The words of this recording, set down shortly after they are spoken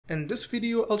In this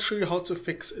video, I'll show you how to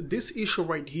fix this issue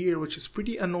right here, which is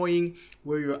pretty annoying,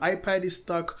 where your iPad is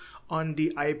stuck on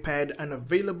the iPad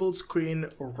Unavailable screen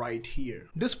right here.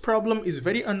 This problem is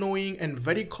very annoying and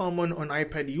very common on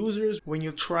iPad users when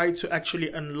you try to actually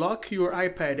unlock your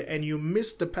iPad and you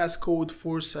miss the passcode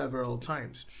for several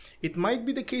times. It might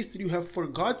be the case that you have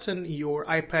forgotten your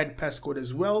iPad passcode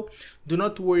as well. Do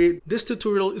not worry, this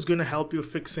tutorial is going to help you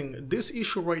fixing this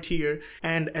issue right here.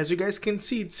 And as you guys can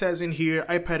see, it says in here,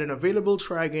 iPad unavailable,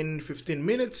 try again in 15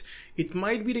 minutes. It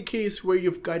might be the case where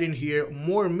you've got in here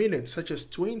more minutes, such as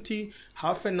 20,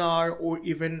 half an hour, or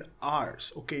even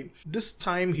hours. Okay, this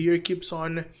time here keeps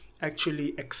on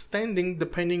actually extending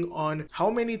depending on how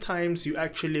many times you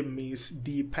actually miss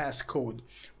the passcode.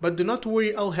 But do not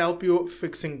worry, I'll help you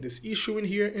fixing this issue in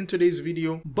here in today's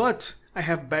video. But I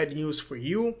have bad news for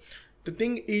you. The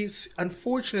thing is,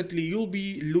 unfortunately, you'll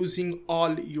be losing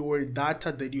all your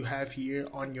data that you have here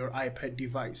on your iPad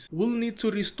device. We'll need to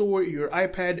restore your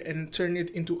iPad and turn it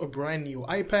into a brand new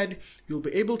iPad. You'll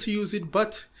be able to use it,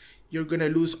 but you're gonna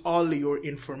lose all your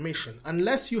information.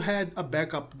 Unless you had a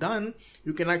backup done,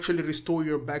 you can actually restore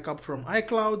your backup from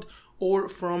iCloud or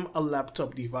from a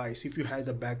laptop device if you had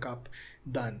a backup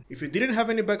done. If you didn't have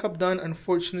any backup done,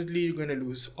 unfortunately, you're gonna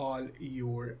lose all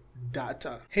your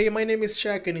data. Hey, my name is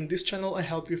Shaq, and in this channel, I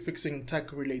help you fixing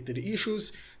tech-related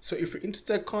issues. So if you're into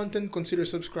tech content, consider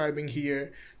subscribing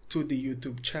here to the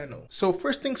YouTube channel. So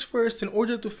first things first, in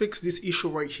order to fix this issue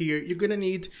right here, you're gonna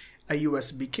need a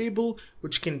USB cable,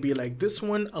 which can be like this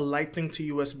one, a Lightning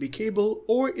to USB cable,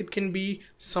 or it can be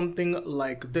something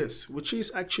like this, which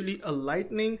is actually a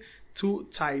Lightning to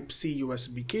Type-C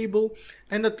USB cable.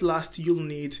 And at last, you'll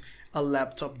need a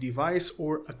laptop device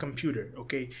or a computer.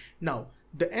 Okay, now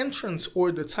the entrance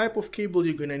or the type of cable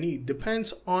you're gonna need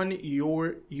depends on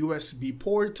your USB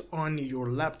port on your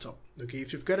laptop. Okay,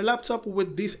 if you've got a laptop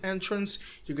with this entrance,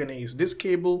 you're gonna use this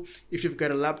cable. If you've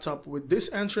got a laptop with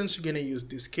this entrance, you're gonna use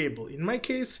this cable. In my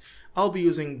case, I'll be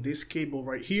using this cable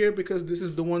right here because this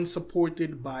is the one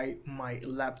supported by my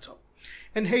laptop.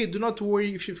 And hey, do not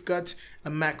worry if you've got a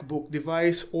MacBook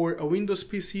device or a Windows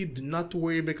PC, do not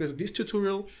worry because this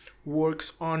tutorial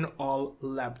works on all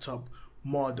laptop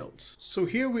models. So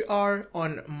here we are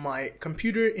on my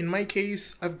computer. In my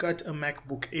case, I've got a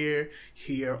MacBook Air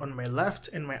here on my left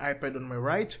and my iPad on my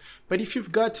right. But if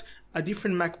you've got a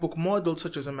different MacBook model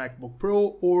such as a MacBook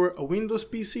Pro or a Windows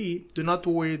PC, do not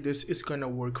worry, this is gonna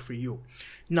work for you.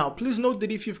 Now, please note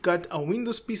that if you've got a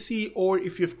Windows PC or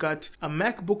if you've got a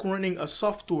MacBook running a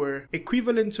software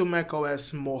equivalent to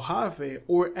macOS Mojave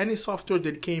or any software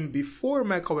that came before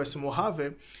macOS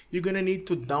Mojave, you're gonna need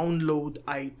to download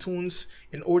iTunes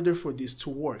in order for this to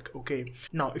work, okay?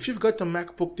 Now, if you've got a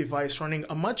MacBook device running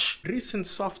a much recent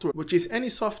software, which is any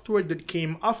software that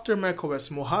came after macOS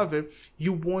Mojave,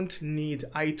 you won't need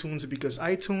iTunes because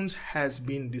iTunes has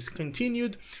been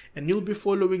discontinued, and you'll be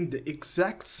following the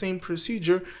exact same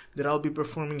procedure that I'll be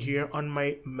performing here on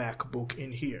my MacBook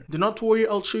in here. Do not worry,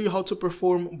 I'll show you how to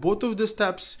perform both of the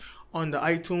steps on the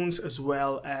iTunes as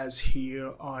well as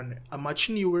here on a much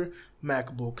newer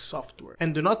MacBook software.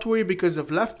 And do not worry because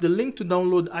I've left the link to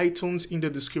download iTunes in the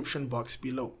description box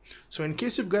below. So in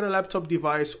case you've got a laptop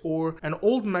device or an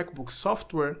old MacBook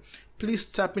software, please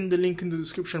tap in the link in the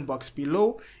description box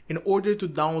below in order to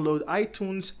download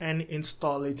iTunes and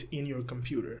install it in your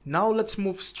computer. Now let's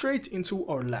move straight into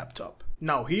our laptop.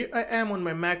 Now here I am on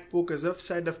my MacBook. As I've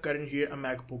said, I've gotten here a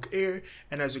MacBook Air,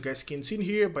 and as you guys can see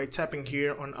here by tapping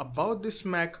here on about this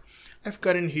Mac, I've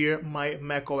gotten here my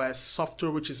macOS software,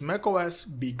 which is macOS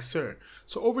Big Sur.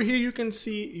 So over here you can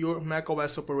see your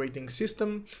macOS operating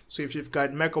system. So if you've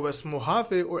got macOS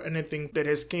Mojave or anything that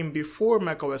has came before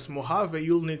macOS Mojave,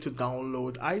 you'll need to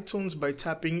download iTunes by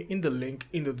tapping in the link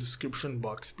in the description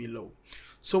box below.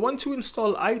 So once you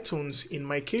install iTunes, in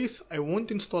my case, I won't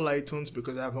install iTunes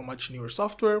because I have a much newer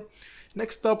software.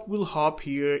 Next up, we'll hop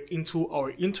here into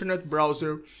our internet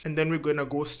browser, and then we're gonna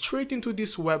go straight into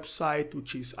this website,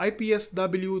 which is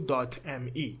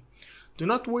ipsw.me. Do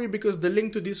not worry because the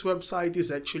link to this website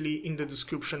is actually in the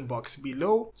description box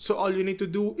below. So all you need to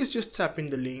do is just tap in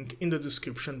the link in the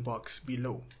description box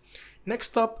below.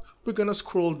 Next up, we're gonna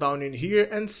scroll down in here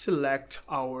and select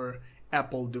our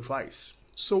Apple device.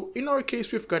 So in our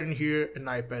case, we've got in here an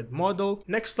iPad model.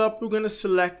 Next up, we're gonna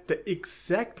select the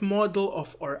exact model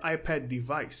of our iPad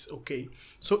device, okay?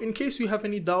 So in case you have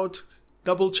any doubt,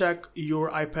 double check your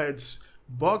iPad's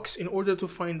box in order to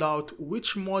find out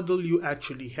which model you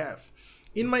actually have.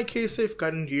 In my case, I've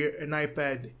gotten here an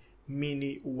iPad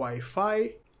mini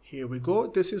Wi-Fi. Here we go.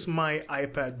 This is my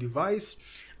iPad device.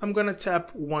 I'm gonna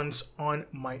tap once on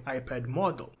my iPad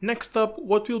model. Next up,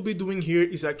 what we'll be doing here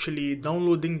is actually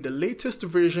downloading the latest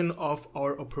version of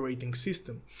our operating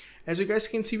system. As you guys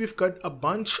can see, we've got a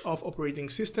bunch of operating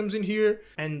systems in here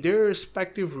and their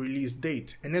respective release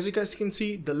date. And as you guys can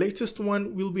see, the latest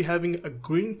one will be having a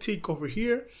green tick over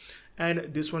here,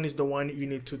 and this one is the one you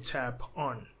need to tap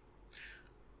on.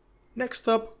 Next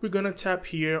up, we're gonna tap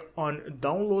here on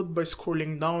download by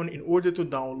scrolling down in order to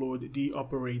download the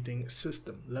operating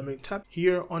system. Let me tap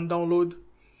here on download,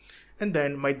 and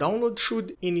then my download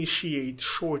should initiate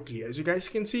shortly. As you guys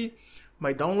can see,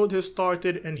 my download has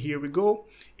started, and here we go.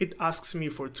 It asks me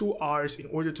for 2 hours in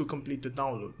order to complete the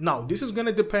download. Now, this is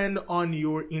gonna depend on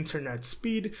your internet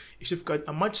speed. If you've got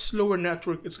a much slower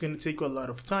network, it's gonna take you a lot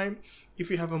of time. If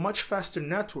you have a much faster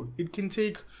network, it can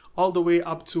take all the way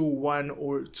up to 1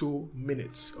 or 2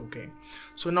 minutes, okay?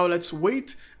 So now let's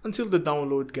wait until the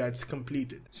download gets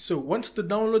completed. So once the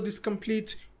download is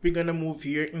complete, we're gonna move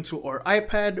here into our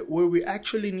iPad where we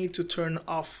actually need to turn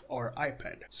off our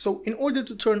iPad. So in order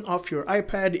to turn off your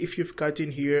iPad, if you've got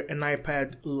in here an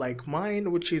iPad like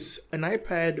mine, which is an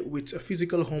iPad with a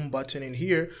physical home button in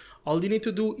here, all you need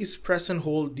to do is press and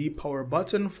hold the power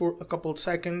button for a couple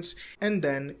seconds, and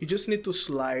then you just need to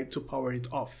slide to power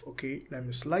it off, okay? Let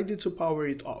me slide it to power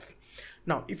it off.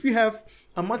 Now, if you have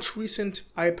a much recent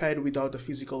iPad without a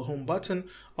physical home button,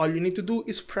 all you need to do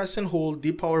is press and hold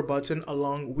the power button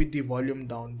along with the volume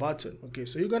down button. Okay,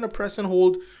 so you're gonna press and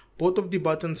hold both of the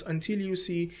buttons until you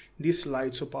see this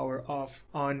light to power off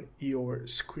on your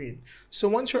screen. So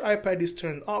once your iPad is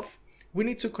turned off, we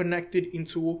need to connect it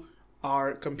into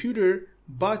our computer,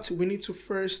 but we need to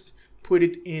first put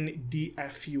it in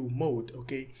DFU mode,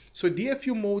 okay? So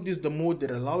DFU mode is the mode that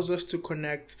allows us to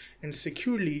connect and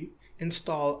securely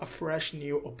install a fresh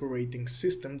new operating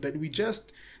system that we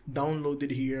just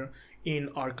downloaded here in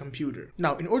our computer.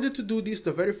 Now, in order to do this,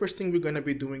 the very first thing we're going to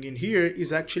be doing in here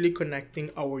is actually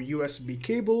connecting our USB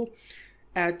cable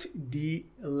at the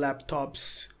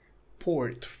laptop's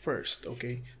port first,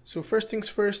 okay? So first things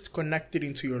first, connect it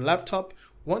into your laptop.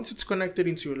 Once it's connected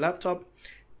into your laptop,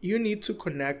 you need to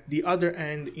connect the other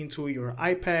end into your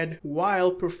iPad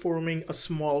while performing a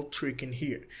small trick in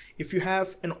here. If you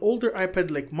have an older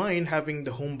iPad like mine having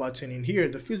the home button in here,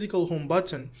 the physical home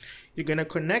button, you're gonna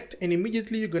connect and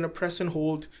immediately you're gonna press and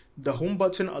hold the home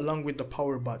button along with the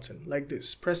power button like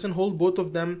this. Press and hold both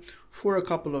of them for a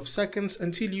couple of seconds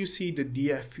until you see the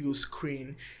DFU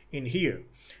screen in here.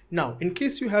 Now, in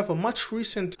case you have a much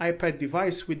recent iPad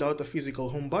device without a physical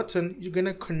home button, you're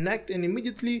gonna connect and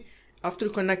immediately after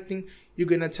connecting, you're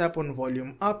gonna tap on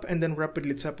volume up and then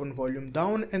rapidly tap on volume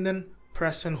down and then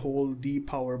press and hold the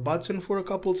power button for a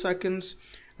couple seconds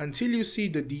until you see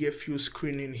the DFU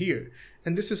screen in here.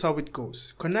 And this is how it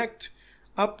goes. Connect,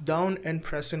 up, down, and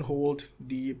press and hold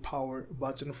the power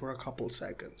button for a couple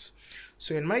seconds.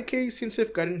 So in my case, since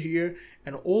I've gotten here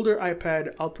an older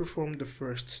iPad, I'll perform the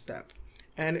first step.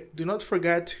 And do not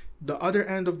forget, the other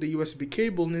end of the USB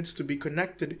cable needs to be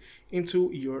connected into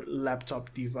your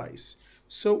laptop device.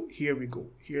 So here we go.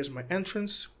 Here's my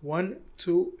entrance. 1,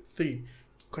 2, 3.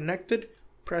 Connected,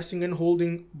 pressing and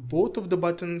holding both of the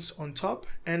buttons on top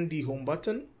and the home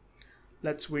button.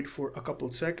 Let's wait for a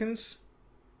couple seconds.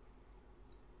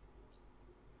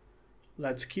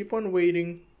 Let's keep on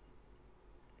waiting.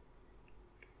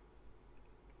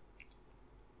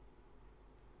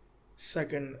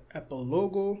 Second Apple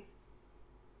logo.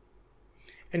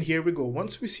 And here we go.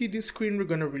 Once we see this screen, we're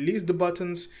going to release the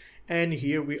buttons, and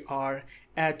here we are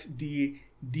at the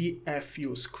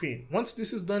DFU screen. Once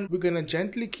this is done, we're going to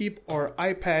gently keep our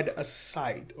iPad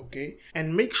aside, okay?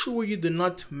 And make sure you do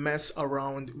not mess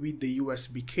around with the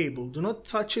USB cable. Do not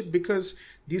touch it because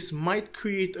this might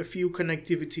create a few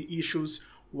connectivity issues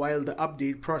while the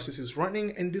update process is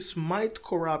running, and this might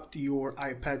corrupt your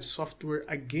iPad software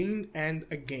again and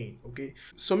again, okay?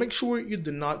 So make sure you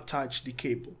do not touch the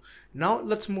cable. Now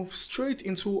let's move straight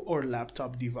into our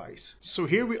laptop device. So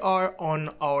here we are on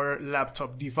our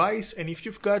laptop device, and if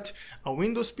you've got a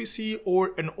Windows PC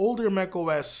or an older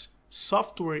macOS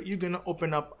software, you're gonna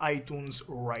open up iTunes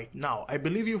right now. I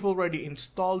believe you've already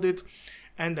installed it,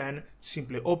 and then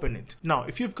simply open it. Now,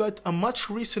 if you've got a much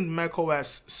recent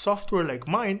macOS software like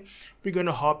mine, we're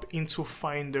gonna hop into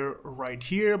Finder right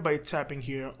here by tapping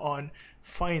here on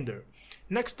Finder.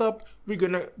 Next up, we're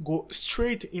gonna go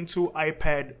straight into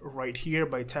iPad right here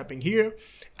by tapping here,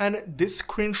 and this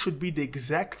screen should be the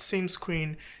exact same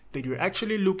screen that you're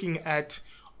actually looking at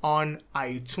on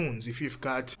iTunes if you've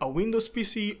got a Windows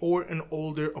PC or an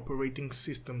older operating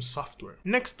system software.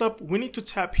 Next up, we need to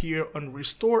tap here on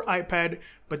Restore iPad,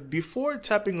 but before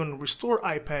tapping on Restore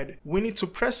iPad, we need to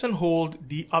press and hold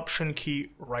the Option key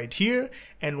right here,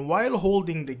 and while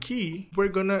holding the key, we're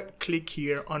gonna click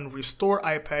here on Restore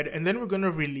iPad, and then we're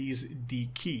gonna release the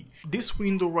key. This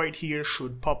window right here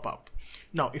should pop up.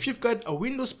 Now, if you've got a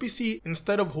Windows PC,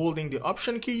 instead of holding the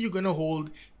Option key, you're gonna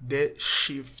hold the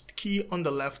Shift key on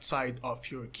the left side of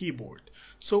your keyboard.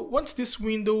 So once this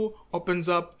window opens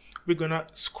up, we're gonna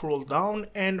scroll down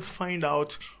and find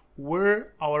out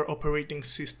where our operating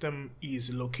system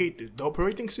is located. The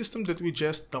operating system that we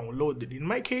just downloaded. In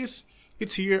my case,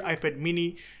 it's here, iPad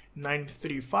mini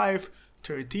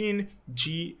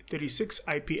 935.13G36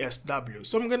 IPSW.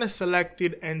 So I'm gonna select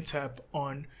it and tap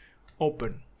on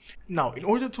Open. Now, in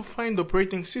order to find the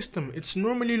operating system, it's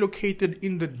normally located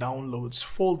in the Downloads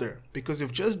folder because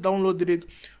you've just downloaded it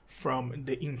from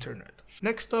the internet.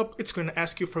 Next up, it's going to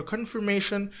ask you for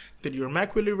confirmation that your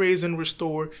Mac will erase and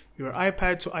restore your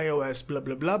iPad to iOS, blah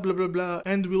blah blah blah blah blah,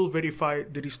 and will verify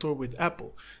the restore with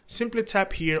Apple. Simply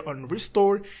tap here on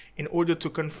Restore in order to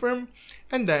confirm,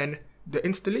 and then the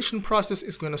installation process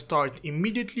is going to start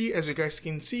immediately. As you guys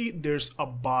can see, there's a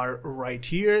bar right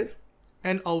here,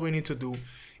 and all we need to do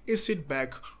is sit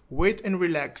back, wait and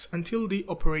relax until the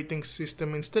operating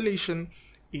system installation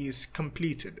is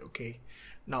completed. Okay,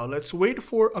 now let's wait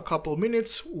for a couple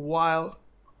minutes while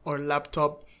our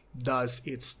laptop does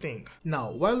its thing.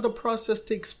 Now, while the process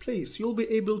takes place, you'll be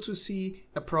able to see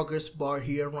a progress bar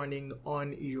here running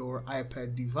on your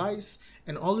iPad device,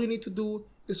 and all you need to do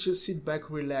is just sit back,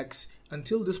 relax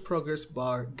until this progress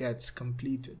bar gets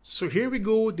completed. So here we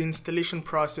go, the installation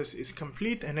process is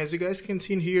complete, and as you guys can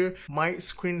see in here, my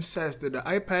screen says that the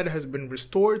iPad has been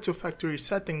restored to factory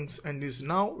settings and is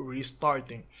now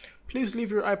restarting. Please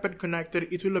leave your iPad connected.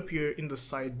 It will appear in the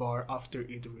sidebar after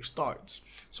it restarts.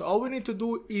 So all we need to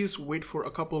do is wait for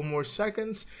a couple more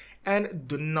seconds and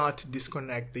do not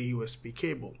disconnect the USB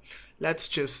cable. Let's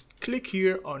just click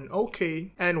here on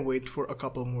OK and wait for a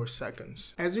couple more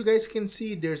seconds. As you guys can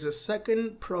see, there's a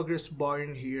second progress bar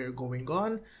in here going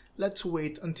on. Let's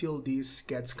wait until this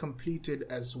gets completed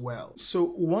as well.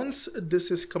 So once this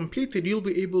is completed, you'll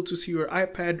be able to see your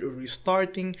iPad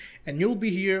restarting, and you'll be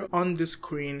here on the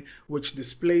screen which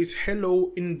displays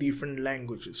hello in different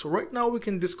languages. So right now we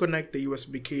can disconnect the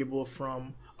USB cable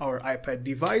from our iPad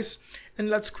device, and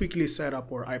let's quickly set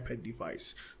up our iPad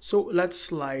device. So let's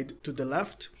slide to the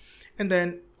left, and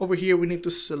then over here we need to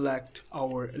select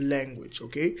our language.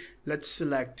 Okay, let's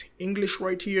select English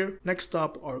right here. Next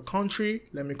up, our country.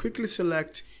 Let me quickly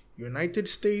select United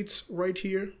States right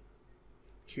here.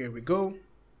 Here we go.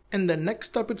 And then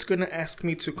next up, it's gonna ask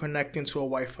me to connect into a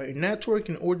Wi-Fi network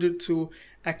in order to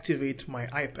activate my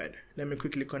iPad. Let me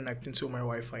quickly connect into my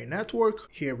Wi-Fi network.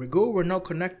 Here we go, we're now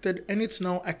connected and it's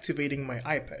now activating my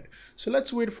iPad. So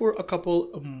let's wait for a couple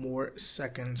more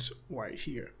seconds right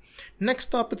here.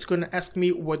 Next up, it's gonna ask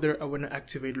me whether I wanna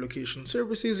activate location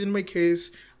services. In my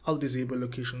case, I'll disable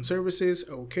location services,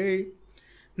 okay.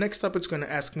 Next up, it's gonna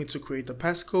ask me to create a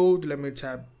passcode. Let me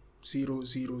tap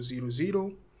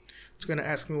 0000. It's gonna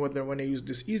ask me whether I want to use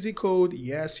this easy code.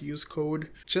 Yes, use code.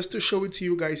 Just to show it to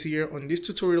you guys here on this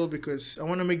tutorial because I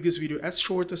want to make this video as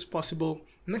short as possible.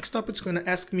 Next up, it's gonna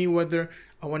ask me whether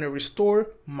I want to restore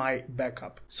my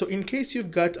backup. So in case you've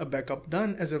got a backup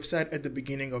done, as I've said at the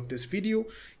beginning of this video,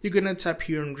 you're gonna tap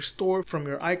here on restore from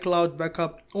your iCloud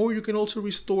backup, or you can also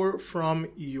restore from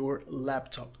your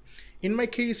laptop. In my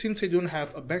case, since I don't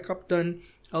have a backup done,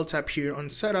 I'll tap here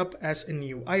on setup as a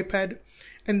new iPad,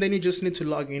 and then you just need to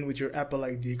log in with your Apple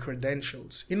ID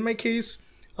credentials. In my case,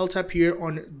 I'll tap here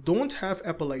on don't have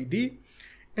Apple ID,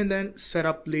 and then set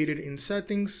up later in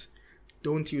settings.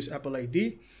 Don't use Apple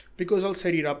ID because I'll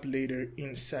set it up later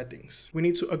in settings. We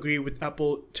need to agree with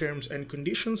Apple terms and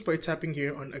conditions by tapping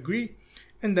here on agree,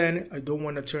 and then I don't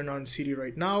want to turn on Siri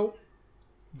right now.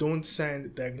 Don't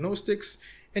send diagnostics,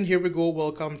 and here we go.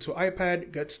 Welcome to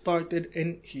iPad, get started,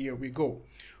 and here we go.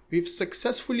 We've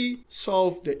successfully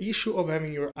solved the issue of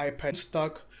having your iPad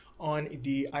stuck on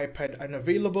the iPad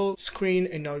unavailable screen,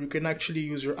 and now you can actually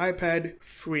use your iPad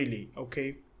freely.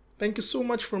 Okay, thank you so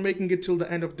much for making it till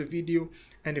the end of the video,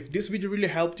 and if this video really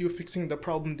helped you fixing the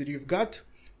problem that you've got,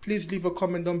 please leave a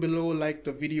comment down below, like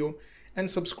the video, and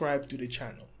subscribe to the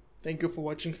channel. Thank you for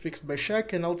watching Fixed by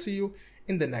Shaq, and I'll see you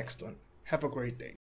in the next one. Have a great day.